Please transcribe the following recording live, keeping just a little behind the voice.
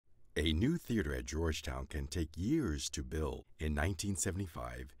A new theater at Georgetown can take years to build. In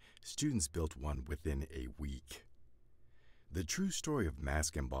 1975, students built one within a week. The true story of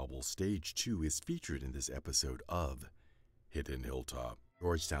Mask and Bauble Stage 2 is featured in this episode of Hidden Hilltop.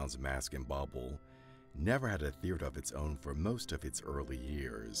 Georgetown's Mask and Bauble never had a theater of its own for most of its early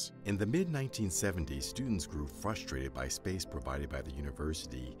years. In the mid-1970s, students grew frustrated by space provided by the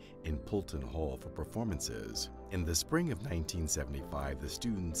university in Fulton Hall for performances. In the spring of 1975, the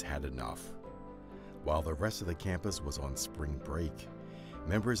students had enough. While the rest of the campus was on spring break,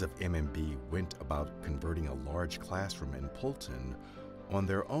 members of MMB went about converting a large classroom in Fulton on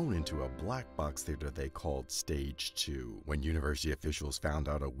their own into a black box theater they called Stage 2. When university officials found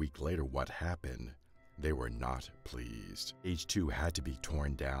out a week later what happened, they were not pleased. Stage 2 had to be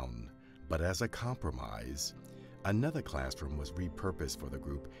torn down, but as a compromise, another classroom was repurposed for the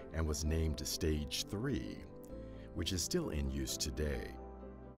group and was named Stage 3, which is still in use today.